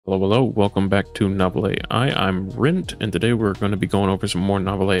Hello, hello, welcome back to Novel AI. I'm Rent, and today we're going to be going over some more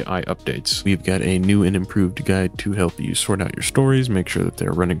Novel AI updates. We've got a new and improved guide to help you sort out your stories, make sure that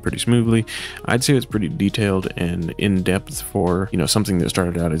they're running pretty smoothly. I'd say it's pretty detailed and in-depth for, something that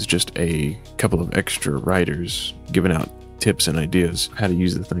started out as just a couple of extra writers giving out tips and ideas how to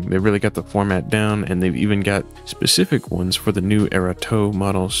use the thing. They really got the format down, and they've even got specific ones for the new Erato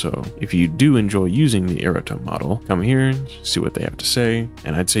model. So if you do enjoy using the Erato model, come here, see what they have to say,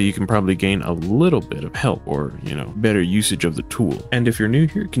 and I'd say you can probably gain a little bit of help or better usage of the tool. And if you're new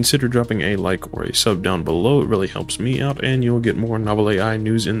here, consider dropping a like or a sub down below. It really helps me out, and you'll get more Novel AI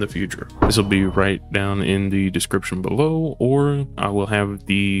news in the future. This will be right down in the description below, or I will have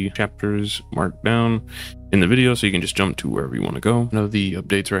the chapters marked down in the video, so you can just jump to wherever you want to go. I know the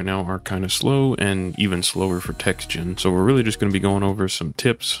updates right now are kind of slow and even slower for text gen, so we're really just going to be going over some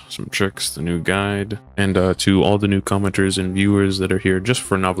tips, some tricks, the new guide, and to all the new commenters and viewers that are here just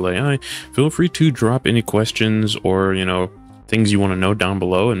for Novel AI, feel free to drop any questions or things you want to know down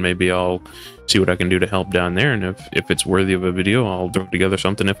below, and maybe I'll see what I can do to help down there, and if it's worthy of a video, I'll throw together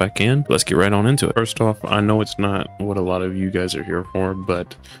something if I can. Let's get right on into it. First off, I know it's not what a lot of you guys are here for,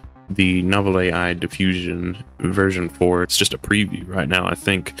 but the Novel AI Diffusion version 4, it's just a preview right now, I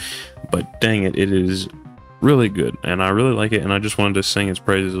think, but dang it, it is really good, and I really like it, and I just wanted to sing its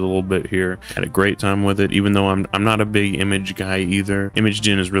praises a little bit here. Had a great time with it, even though I'm not a big image guy either. Image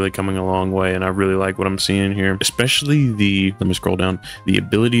gen is really coming a long way, and I really like what I'm seeing here, especially let me scroll down, the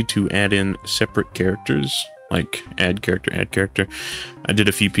ability to add in separate characters, like add character. I did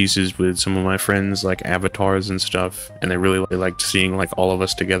a few pieces with some of my friends, like avatars and stuff, and they really liked seeing like all of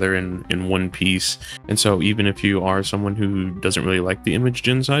us together in one piece. And so even if you are someone who doesn't really like the image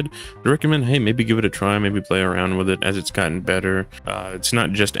gen side, I recommend, hey, maybe give it a try, maybe play around with it as it's gotten better. It's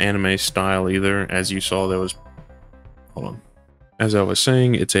not just anime style either. As you saw, as I was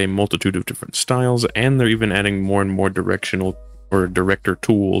saying, it's a multitude of different styles, and they're even adding more and more directional or director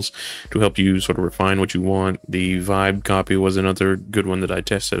tools to help you sort of refine what you want. The vibe copy was another good one that I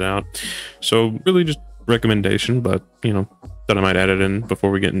tested out. So really just recommendation, but thought I might add it in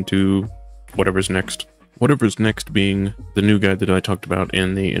before we get into whatever's next. Whatever's next being the new guide that I talked about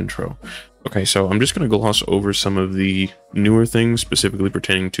in the intro. Okay, so I'm just going to gloss over some of the newer things specifically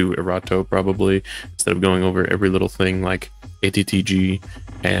pertaining to Erato, probably, instead of going over every little thing like ATTG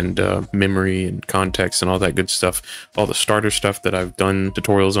and memory and context and all that good stuff. All the starter stuff that I've done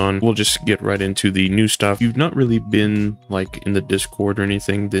tutorials on. We'll just get right into the new stuff. If you've not really been like in the Discord or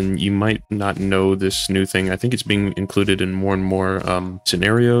anything, then you might not know this new thing. I think it's being included in more and more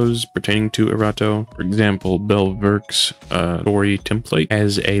scenarios pertaining to Erato. For example, Belverk's story template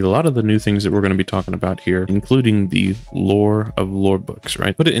has a lot of the new things that we're going to be talking about here, including the lore of lorebooks,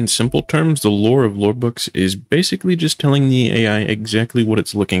 right? Put it in simple terms, the lore of lorebooks is basically just telling the AI exactly what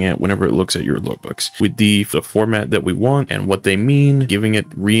it's looking at whenever it looks at your lorebooks, with the format that we want and what they mean, giving it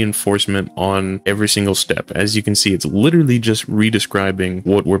reinforcement on every single step. As you can see, it's literally just redescribing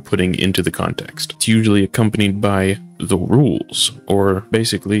what we're putting into the context. It's usually accompanied by the rules, or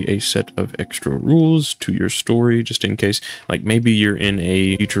basically a set of extra rules to your story, just in case, like maybe you're in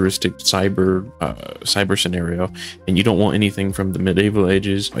a futuristic cyber scenario and you don't want anything from the medieval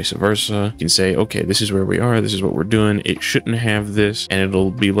ages, vice versa. You can say, okay, this is where we are, this is what we're doing, it shouldn't have this, and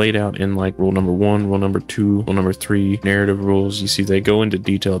it'll be laid out in like rule number 1, rule number 2, rule number 3, narrative rules. You see, they go into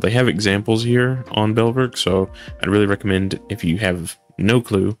detail. They have examples here on Belverk, so I'd really recommend, if you have no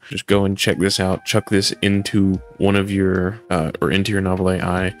clue, just go and check this out, chuck this into one of your into your Novel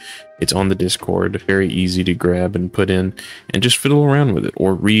AI. It's on the Discord, very easy to grab and put in, and just fiddle around with it,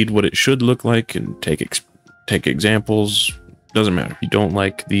 or read what it should look like and take examples. Doesn't matter. If you don't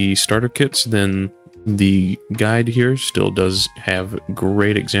like the starter kits, then the guide here still does have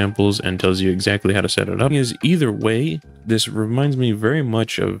great examples and tells you exactly how to set it up. Either way, this reminds me very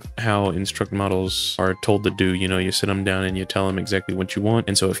much of how instruct models are told to do. You sit them down and you tell them exactly what you want.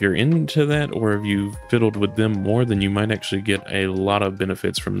 And so if you're into that, or if you've fiddled with them more, then you might actually get a lot of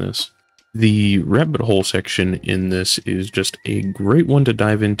benefits from this. The rabbit hole section in this is just a great one to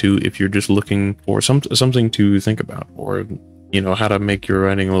dive into if you're just looking for something to think about, or how to make your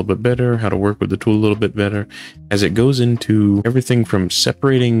writing a little bit better, how to work with the tool a little bit better, as it goes into everything from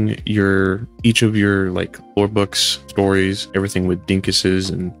separating each of your like lore books, stories, everything with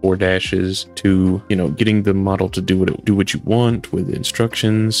dinkuses and 4 dashes, to getting the model to do what you want with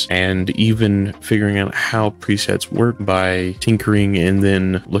instructions, and even figuring out how presets work by tinkering and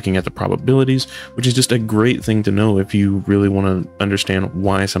then looking at the probabilities, which is just a great thing to know if you really want to understand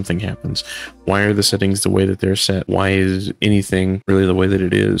why something happens. Why are the settings the way that they're set? Why is anything really the way that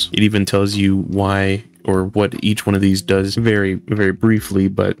it is? It even tells you why or what each one of these does very, very briefly,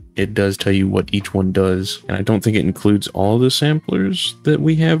 but it does tell you what each one does. And I don't think it includes all the samplers that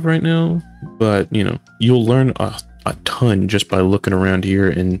we have right now, but you know, you'll learn a ton just by looking around here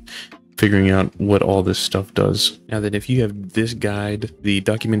and figuring out what all this stuff does. Now that if you have this guide, the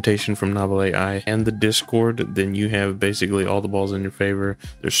documentation from Novel AI, and the Discord, then you have basically all the balls in your favor.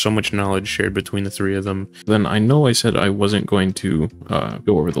 There's so much knowledge shared between the three of them. Then I know I said I wasn't going to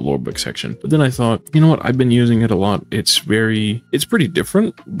go over the lore book section, but then I thought, you know what, I've been using it a lot. It's pretty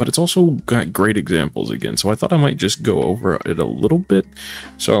different, but it's also got great examples again. So I thought I might just go over it a little bit.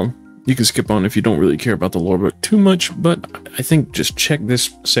 So you can skip on if you don't really care about the lore book too much, but I think just check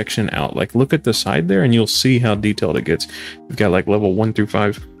this section out. Like, look at the side there and you'll see how detailed it gets. We've got like level 1 through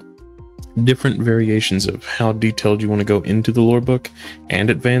 5, different variations of how detailed you want to go into the lore book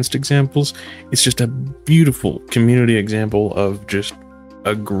and advanced examples. It's just a beautiful community example of just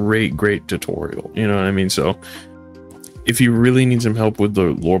a great tutorial. You know what I mean? So if you really need some help with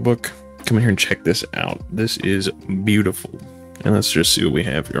the lore book, come in here and check this out. This is beautiful. And let's just see what we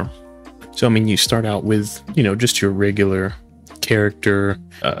have here. So, I mean, you start out with, you know, just your regular character,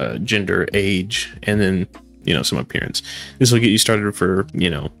 gender, age, and then, you know, some appearance. This will get you started for, you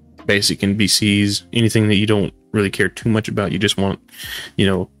know, basic NPCs, anything that you don't really care too much about. You just want, you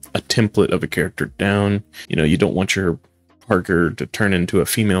know, a template of a character down. You know, you don't want your Parker to turn into a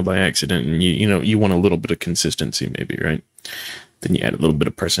female by accident, and you know, you want a little bit of consistency maybe, right? Then you add a little bit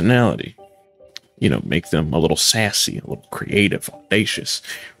of personality. You know, make them a little sassy, a little creative, audacious,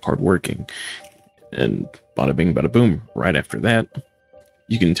 hardworking, and bada bing, bada boom. Right after that,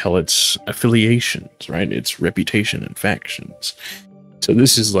 you can tell its affiliations, right? Its reputation and factions. So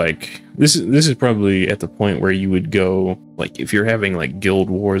this is like, this is probably at the point where you would go, like, if you're having like guild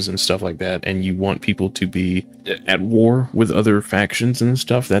wars and stuff like that, and you want people to be at war with other factions and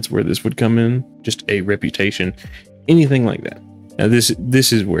stuff, that's where this would come in. Just a reputation, anything like that. Now this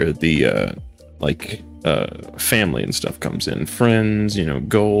is where the family and stuff comes in, friends, you know,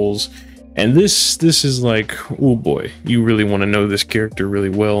 goals. And this is like, oh boy, you really want to know this character really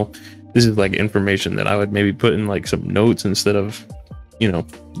well. This is like information that I would maybe put in like some notes instead of, you know,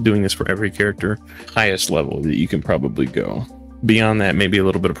 doing this for every character. Highest level that you can probably go. Beyond that, maybe a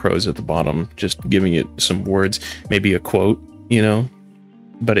little bit of prose at the bottom, just giving it some words, maybe a quote, you know,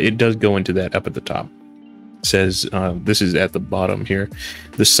 but it does go into that up at the top. It says, this is at the bottom here,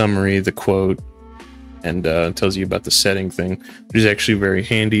 the summary, the quote, and tells you about the setting thing, which is actually very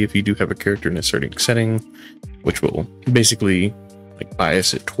handy if you do have a character in a certain setting, which will basically like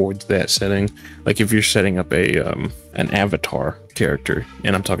bias it towards that setting. Like if you're setting up a an Avatar character,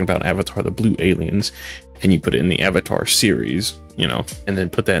 and I'm talking about Avatar, the Blue Aliens, and you put it in the Avatar series, you know, and then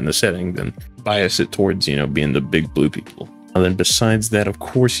put that in the setting, then bias it towards, you know, being the big blue people. And then besides that, of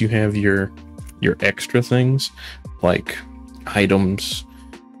course, you have your extra things like items,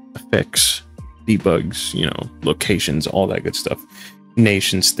 effects, debugs, you know, locations, all that good stuff.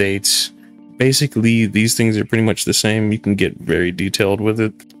 Nation states. Basically, these things are pretty much the same. You can get very detailed with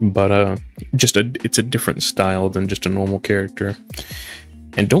it, but it's a different style than just a normal character.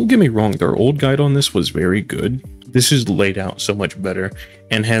 And don't get me wrong, their old guide on this was very good. This is laid out so much better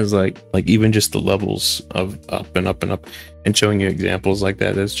and has like even just the levels of up and up and up, and showing you examples like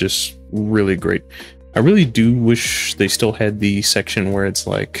that is just really great. I really do wish they still had the section where it's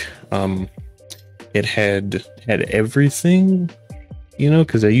like it had everything, you know,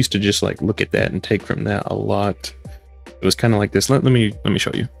 because I used to just like look at that and take from that a lot. It was kind of like this. Let me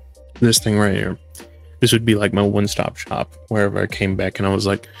show you this thing right here. This would be like my one-stop shop wherever I came back, and I was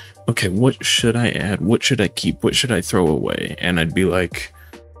like, okay, what should I add? What should I keep? What should I throw away? And I'd be like,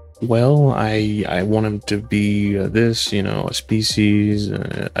 well, I want him to be this, you know, a species,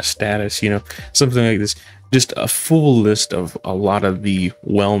 a status, you know, something like this. Just a full list of a lot of the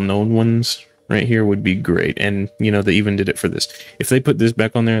well-known ones right here would be great. And, you know, they even did it for this. If they put this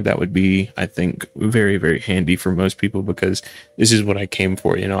back on there, that would be, I think, very, very handy for most people, because this is what I came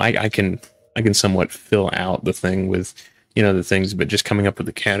for. You know, I can somewhat fill out the thing with, you know, the things, but just coming up with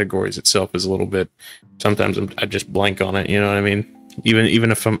the categories itself is a little bit, sometimes I just blank on it, you know what I mean?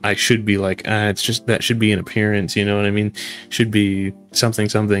 Even if I should be like, it's just, that should be an appearance, you know what I mean? Should be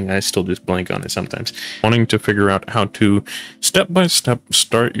something, I still just blank on it sometimes. Wanting to figure out how to step-by-step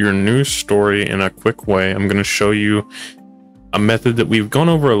start your new story in a quick way, I'm going to show you a method that we've gone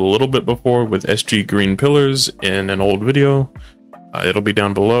over a little bit before with SG Green Pillars in an old video. It'll be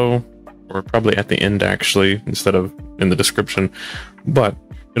down below, or probably at the end actually, instead of in the description, but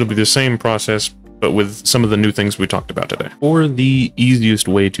it'll be the same process. but with some of the new things we talked about today. For the easiest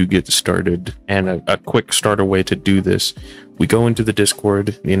way to get started and a quick starter way to do this, we go into the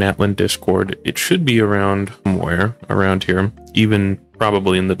Discord, the Anatlan Discord. It should be around somewhere around here, even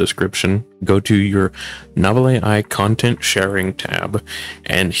probably in the description. Go to your Novel AI content sharing tab,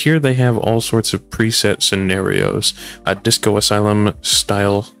 and here they have all sorts of preset scenarios. A Disco Asylum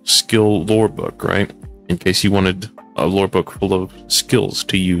style skill lore book, right? In case you wanted a lore book full of skills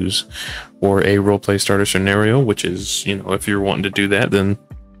to use, or a roleplay starter scenario, which is, you know, if you're wanting to do that, then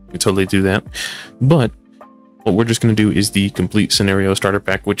you can totally do that. But what we're just going to do is the complete scenario starter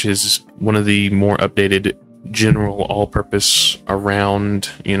pack, which is one of the more updated general all-purpose around,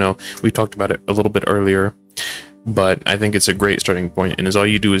 you know, we talked about it a little bit earlier, but I think it's a great starting point. And as all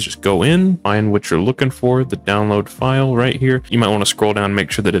you do is just go in, find what you're looking for, the download file right here. You might want to scroll down, make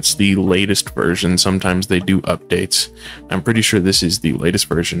sure that it's the latest version. Sometimes they do updates. I'm pretty sure this is the latest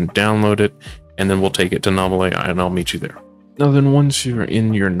version. Download it, and then we'll take it to Novel AI, and I'll meet you there. Now then, once you're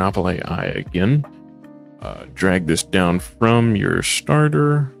in your Novel AI again, drag this down from your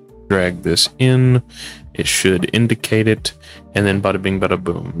starter, drag this in, it should indicate it, and then bada bing bada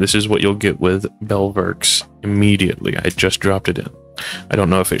boom. This is what you'll get with Belverx immediately. I just dropped it in. I don't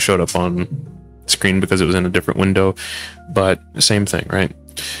know if it showed up on screen because it was in a different window, but same thing, right?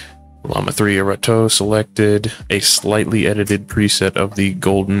 Llama 3 Arato selected. A slightly edited preset of the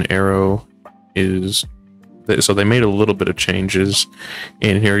golden arrow is... So they made a little bit of changes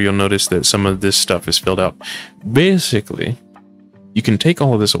in here. You'll notice that some of this stuff is filled out. Basically, you can take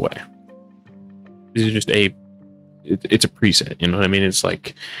all of this away. This is just it's a preset, you know what I mean? It's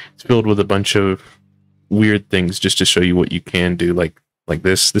like, it's filled with a bunch of weird things just to show you what you can do. Like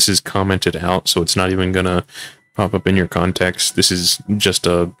this is commented out, so it's not even gonna pop up in your context. This is just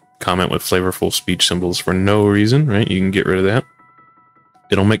a comment with flavorful speech symbols for no reason, right? You can get rid of that.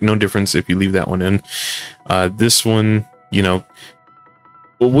 It'll make no difference if you leave that one in. This one, you know,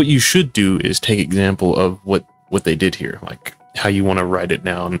 well, what you should do is take example of what they did here, like how you want to write it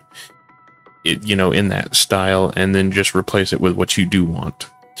down, you know, in that style, and then just replace it with what you do want.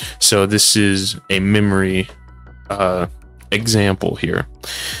 So this is a memory example here.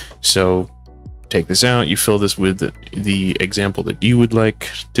 So take this out, you fill this with the example that you would like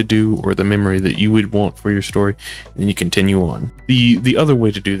to do, or the memory that you would want for your story, and then you continue on. The other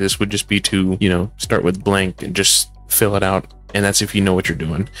way to do this would just be to, you know, start with blank and just fill it out, and that's if you know what you're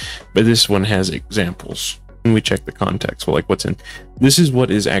doing. But this one has examples. And we check the context, well, like what's in. This is what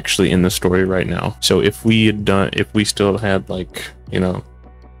is actually in the story right now. So if we still had, like, you know,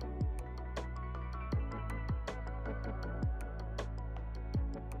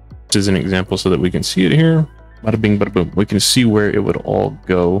 as an example so that we can see it here, bada bing bada boom, we can see where it would all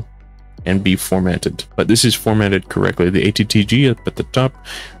go and be formatted. But this is formatted correctly. The ATTG up at the top,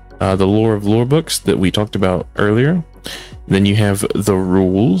 the lore of lore books that we talked about earlier. Then you have the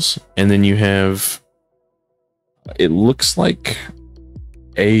rules, and then you have, it looks like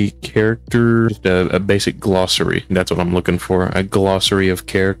a character, just a basic glossary. That's what I'm looking for, a glossary of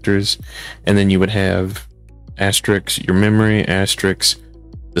characters. And then you would have asterisks, your memory, asterisks,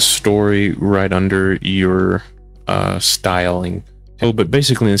 the story right under your styling. Oh, but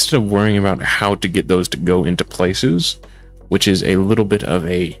basically, instead of worrying about how to get those to go into places, which is a little bit of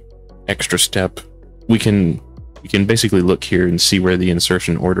a extra step, we can basically look here and see where the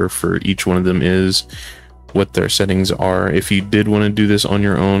insertion order for each one of them is, what their settings are. If you did want to do this on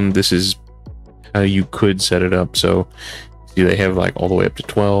your own, this is how you could set it up. So see, they have like all the way up to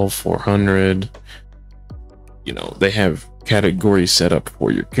 12, 400. You know, they have categories set up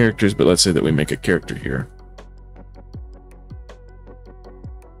for your characters, but let's say that we make a character here.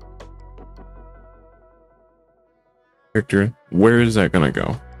 Character, where is that gonna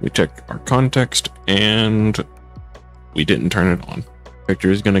go? We check our context and we didn't turn it on.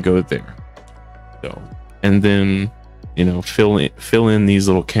 Character is gonna go there. So, and then, you know, fill in these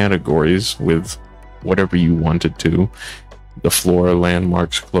little categories with whatever you wanted to. The flora,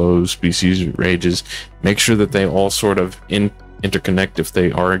 landmarks, clothes, species, rages. Make sure that they all sort of interconnect if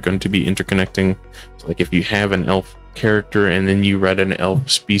they are going to be interconnecting. So like if you have an elf character and then you read an elf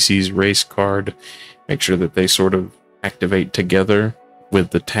species race card, make sure that they sort of activate together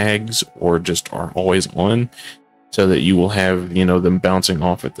with the tags, or just are always on, so that you will have, you know, them bouncing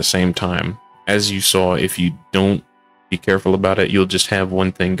off at the same time. As you saw, if you don't be careful about it, you'll just have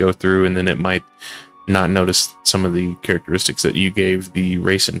one thing go through and then it might not notice some of the characteristics that you gave the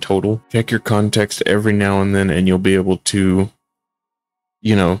race in total. Check your context every now and then, and you'll be able to,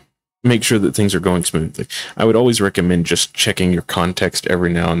 you know, make sure that things are going smoothly. I would always recommend just checking your context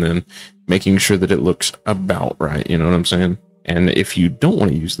every now and then, making sure that it looks about right, you know what I'm saying? And if you don't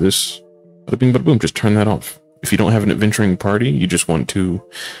want to use this, bada bing, bada boom, just turn that off. If you don't have an adventuring party, you just want to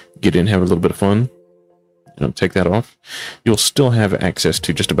get in, have a little bit of fun, take that off, you'll still have access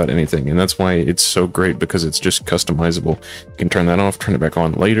to just about anything. And that's why it's so great, because it's just customizable. You can turn that off, turn it back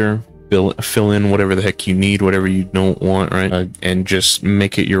on later, fill in whatever the heck you need, whatever you don't want, right? And just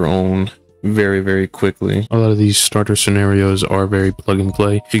make it your own very, very quickly. A lot of these starter scenarios are very plug and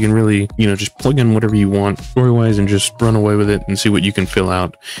play. You can really, just plug in whatever you want story-wise and just run away with it and see what you can fill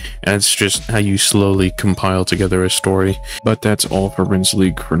out. And it's just how you slowly compile together a story. But that's all for Rinse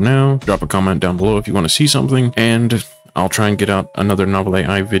League for now. Drop a comment down below if you want to see something, and I'll try and get out another Novel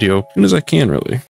AI video as soon as I can, really.